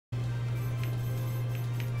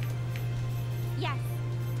Yes.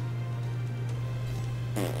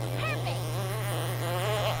 Perfect.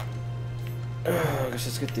 I guess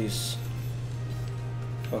let's get these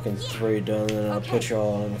fucking 3 done, and then I'll put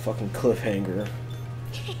y'all on a fucking cliffhanger.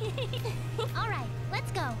 Alright,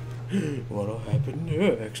 let's go. What'll happen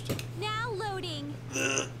next? Now loading.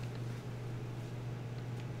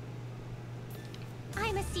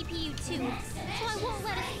 I'm a CPU too, so I won't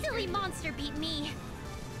let a silly monster beat me.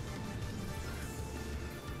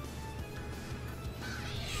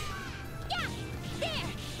 Yeah! There!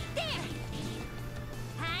 There!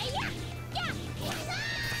 Hi-ya! Yeah!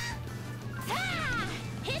 Ah!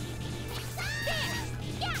 Hit! There!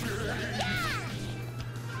 Yeah! Yeah!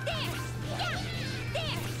 There! Yeah!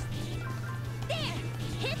 There! There!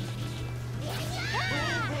 Hit!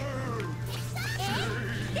 Ah!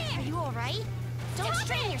 There! Are you alright? Don't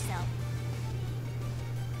strain yourself.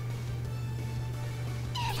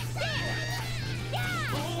 There! Yeah!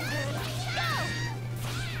 Go!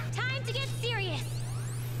 Time to get serious.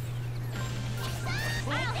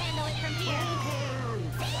 I'll handle it from here.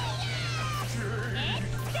 It's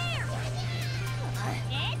there!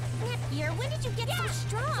 It's here. When did you get so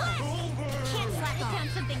strong? Can't slack off. I found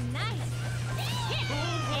something nice.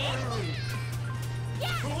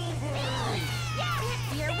 Yeah!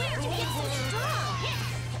 Here, when did you get so strong?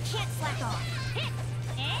 Can't slack off.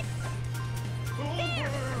 There!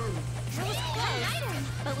 That was close,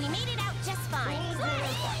 but we made it out just fine.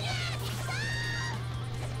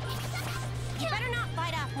 You better not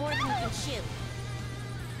bite off more than you can chew.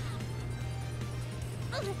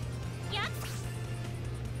 Yeah!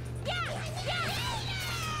 Yeah! Yeah!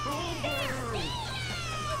 There!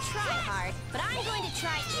 You try hard, but I'm going to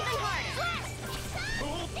try even harder.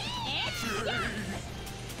 Yeah!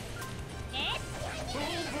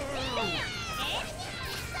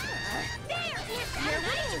 There!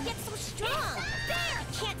 Why did you get so strong? There!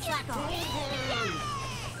 Can't slack off.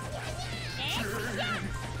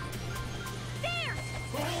 There!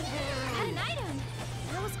 Got an item.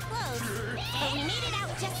 That was close, but we made it out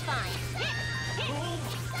just fine.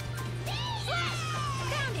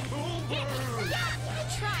 Found it! I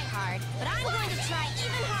try hard, but I'm going to try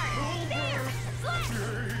even harder. There!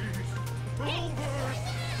 There!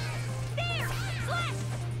 There!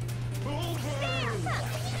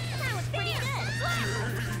 That was pretty good.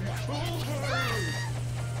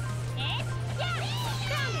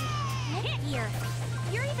 Found it. Here.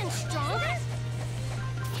 You're even stronger?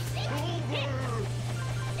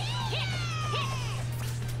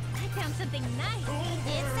 I found something nice.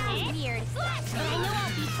 It sounds weird, but I know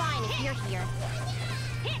I'll be fine if you're here.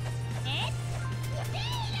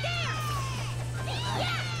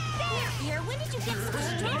 Here, when did you get so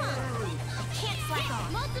strong? Can't slack off.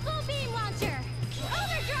 Multiple beam launcher!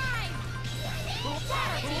 Overdrive!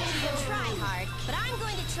 That'll teach you to try hard, but I'm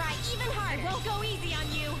going to try even harder. Won't go easy on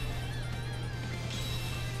you.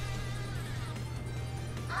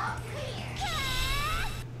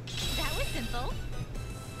 That was simple.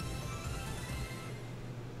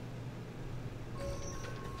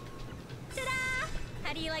 Ta-da!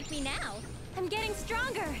 How do you like me now? I'm getting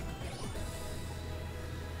stronger.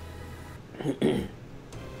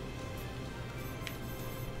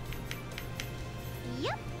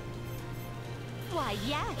 Yep. Why,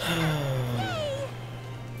 yes. Hey!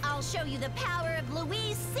 I'll show you the power of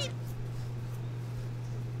Louise C.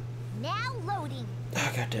 Now loading.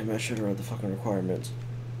 Ah, goddamn! I should have read the fucking requirements.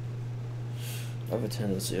 I have a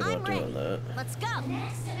tendency about doing that. Let's go.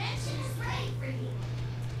 Next dimension is ready for you.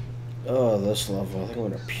 Oh, this level. I think I'm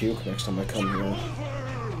gonna puke next time I come here.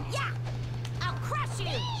 Yeah! I'll crush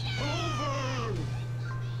you!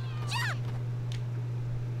 Jump!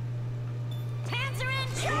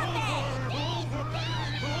 Tangerine trumpet!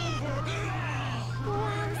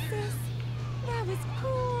 Wow, sis. That was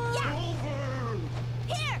cool. Yeah!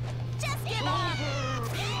 Here! Just give up!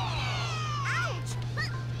 Ouch!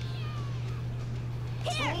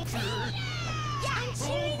 Here! Yeah! I'm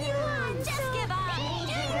cheering you on! Just give up!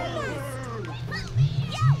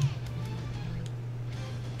 Yo!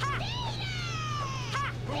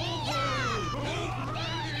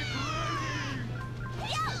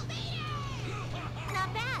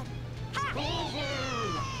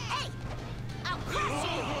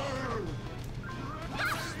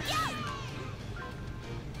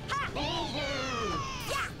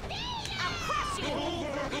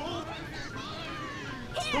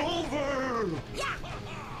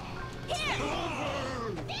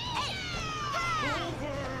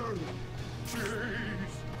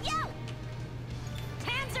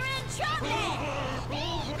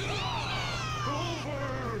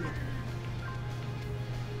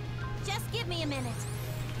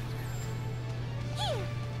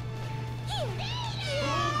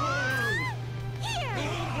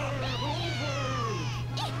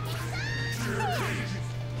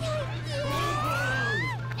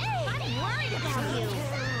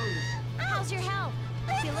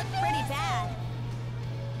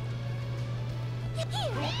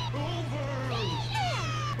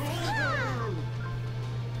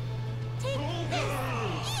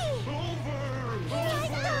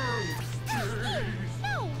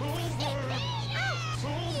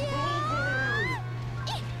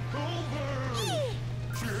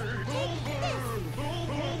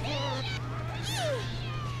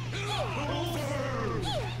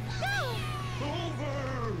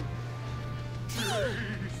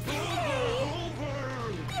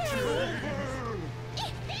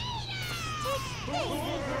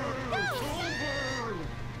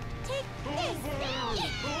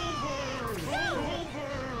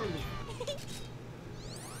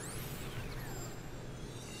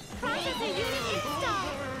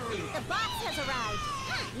 The box has arrived.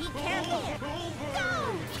 Be careful. Go!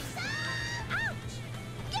 Ouch!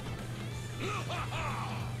 Yep.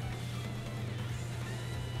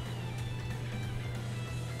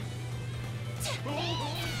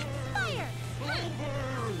 Fire!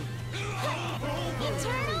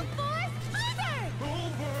 Eternal force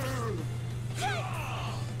over! There!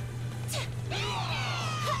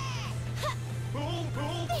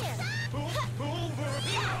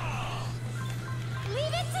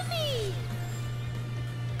 Leave it to me!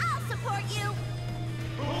 I'll support you!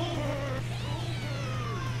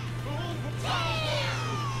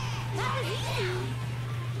 That was easy!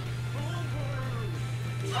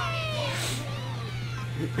 Yay!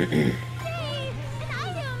 An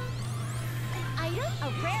item! An item? A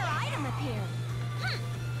rare item appeared.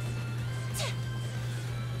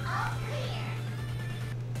 All clear!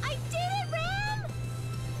 I did it, Ram!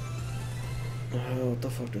 What the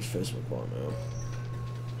fuck does Facebook want now?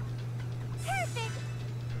 Perfect!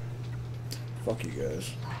 Fuck you guys.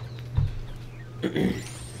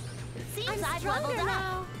 Seems I've leveled up.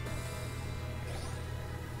 Now.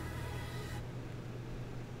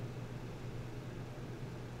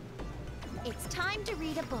 It's time to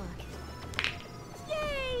read a book.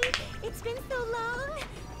 Yay! It's been so long.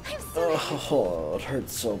 I'm so Oh, it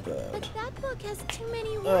hurts so bad. But that book has too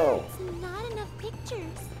many words and not enough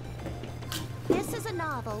pictures. This is a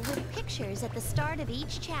novel with pictures at the start of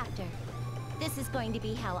each chapter. This is going to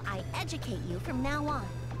be how I educate you from now on.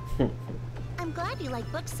 I'm glad you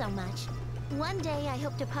like books so much. One day I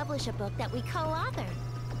hope to publish a book that we co-author.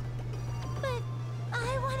 But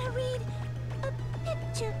I want to read a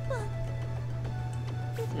picture book.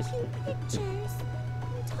 With cute pictures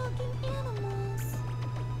and talking animals.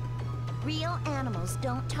 Real animals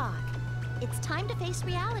don't talk. It's time to face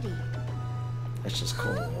reality. That's just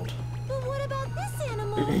cold. But what about this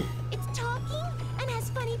animal? It's talking and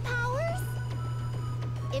has funny powers?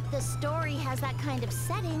 If the story has that kind of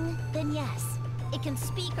setting, then yes. It can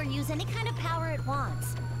speak or use any kind of power it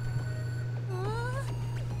wants.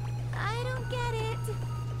 I don't get it.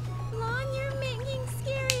 Lon, you're making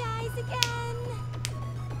scary eyes again.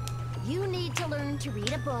 You need to learn to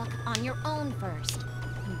read a book on your own first.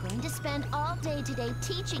 I'm going to spend all day today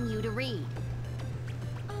teaching you to read.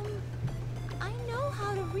 I know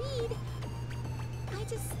how to read. I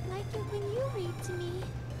just like it when you read to me.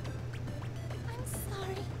 I'm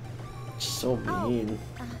sorry. So mean.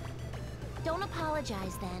 Don't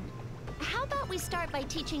apologize then. How about we start by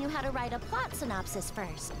teaching you how to write a plot synopsis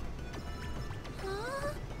first?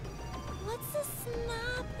 Huh? What's a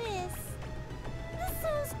synopsis? This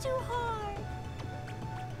sounds too hard.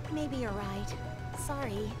 Maybe you're right.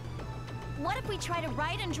 Sorry. What if we try to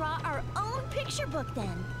write and draw our own picture book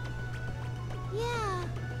then? Yeah,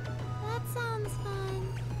 that sounds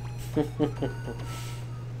fun.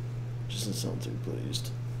 Doesn't sound too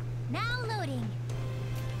pleased. Now loading.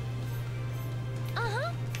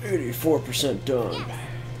 84% done. Yes.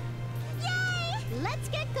 Yay! Let's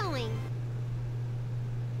get going.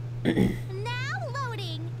 Now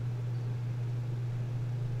loading.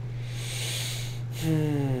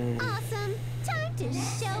 Awesome. Time to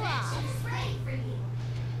show off.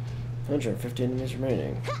 150 enemies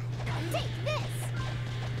remaining. Ha! Take this.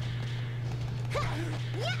 Ha!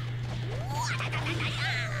 Yeah. Ha!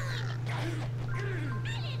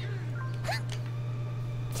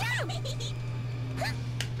 Jump! Ha!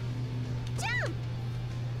 Jump!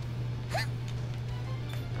 Ha!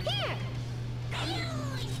 Here!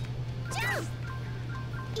 Jump!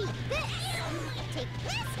 Eat this! Take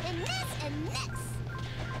this and this and this!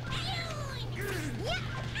 Yeah!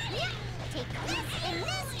 Yeah! Take this and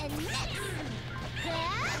this and this!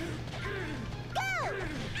 Yeah! Go!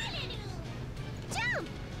 Jump!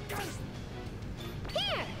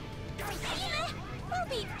 Here! We'll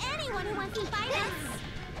beat anyone who wants to fight us!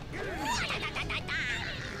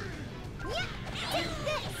 Yeah! Take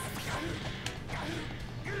this!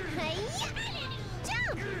 Hi-ya!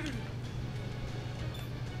 Jump!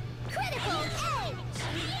 Critical edge!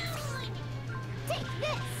 Take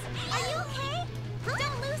this! Are you okay?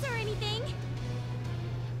 Don't lose or anything!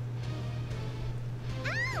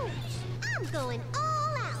 Ouch! I'm going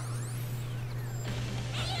all out!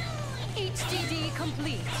 HDD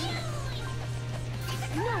complete.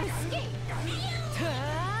 No escape!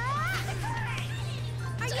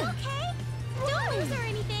 Are you okay? Don't lose or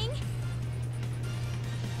anything!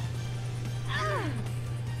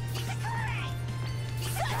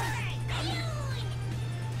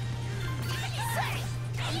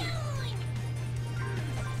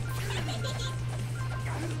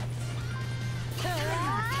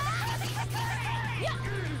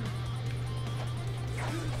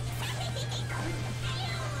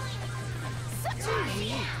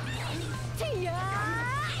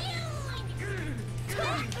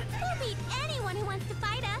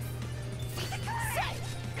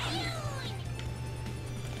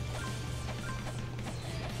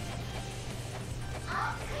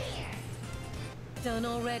 Done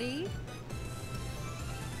already?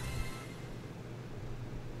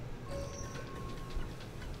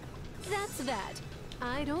 That's that.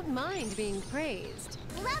 I don't mind being praised.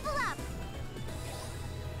 Level up!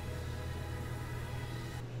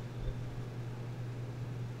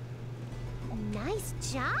 Nice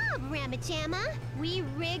job, Ramajamma! We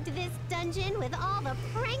rigged this dungeon with all the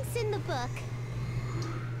pranks in the book.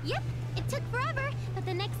 Yep, it took forever, but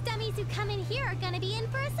the next dummies who come in here are gonna be in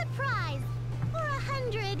for a surprise. For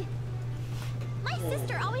 100. My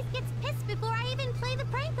sister always gets pissed before I even play the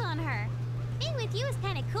prank on her. Being with you is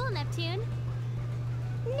kinda cool, Neptune.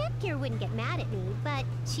 Nepgear wouldn't get mad at me, but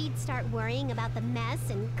she'd start worrying about the mess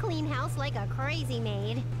and clean house like a crazy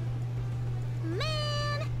maid.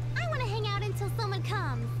 Man, I want to hang out until someone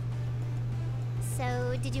comes.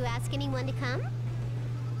 So, did you ask anyone to come?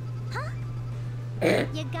 Huh?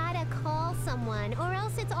 You gotta call someone, or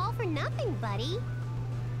else it's all for nothing, buddy.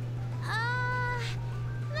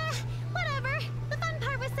 Whatever. The fun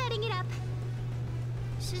part was setting it up.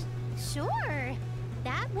 Sure.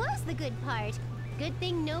 That was the good part. Good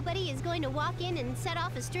thing nobody is going to walk in and set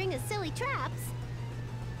off a string of silly traps.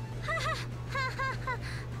 Ha ha ha ha ha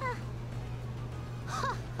ha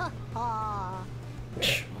ha ha.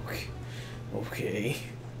 Okay.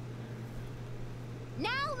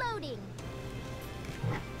 Now loading.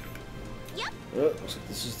 Yep. Looks like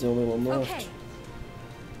this is the only one left. Okay.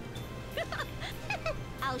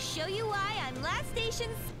 I'll show you why I'm last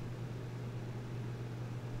station's.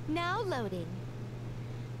 Now loading.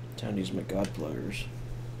 Time to use my god pluggers.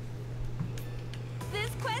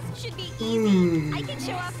 This quest should be easy. I can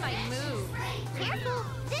show off my move. Careful,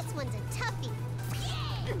 this one's a toughie.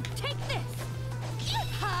 Take this.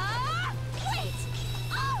 Wait.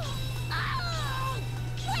 Oh.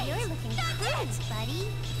 Wait. You're looking good, buddy.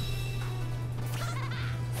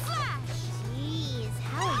 Slash. Jeez,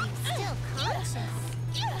 how are you still conscious?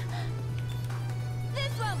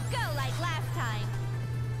 This won't go like last time.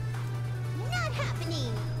 Not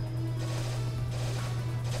happening.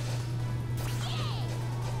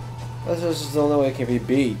 This is the only way it can be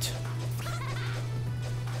beat.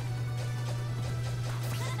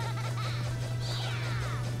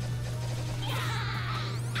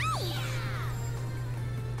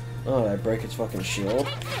 Oh, did I break its fucking shield?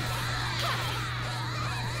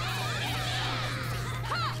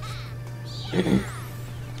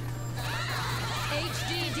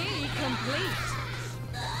 HDD complete.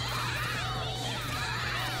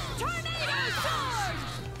 Tornado sword!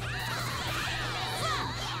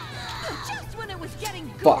 Just when it was getting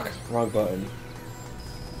good. Fuck, wrong button.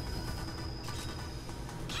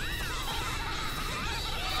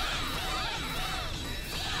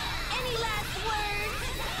 Any last words?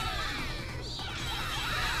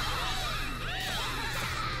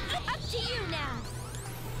 Up to you now.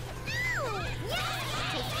 Ow! Yes!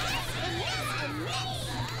 Take this and this and this!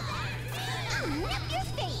 I'll nip your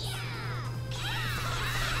face!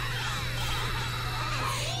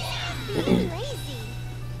 Being lazy.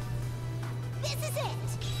 This is it!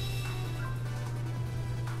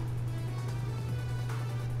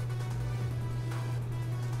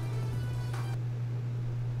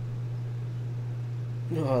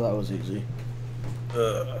 Oh, that was easy.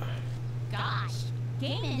 Gosh,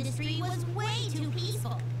 game industry was way too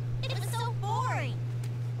peaceful. It was so boring.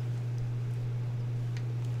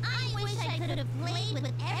 I wish I could have played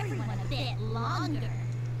with everyone a bit longer.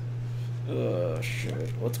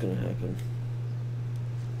 Shit. What's gonna happen?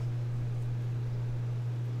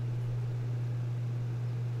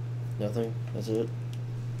 Nothing? That's it?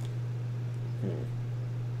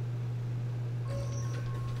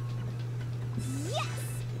 Yes!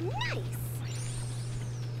 Nice!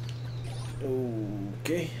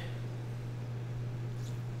 Okay.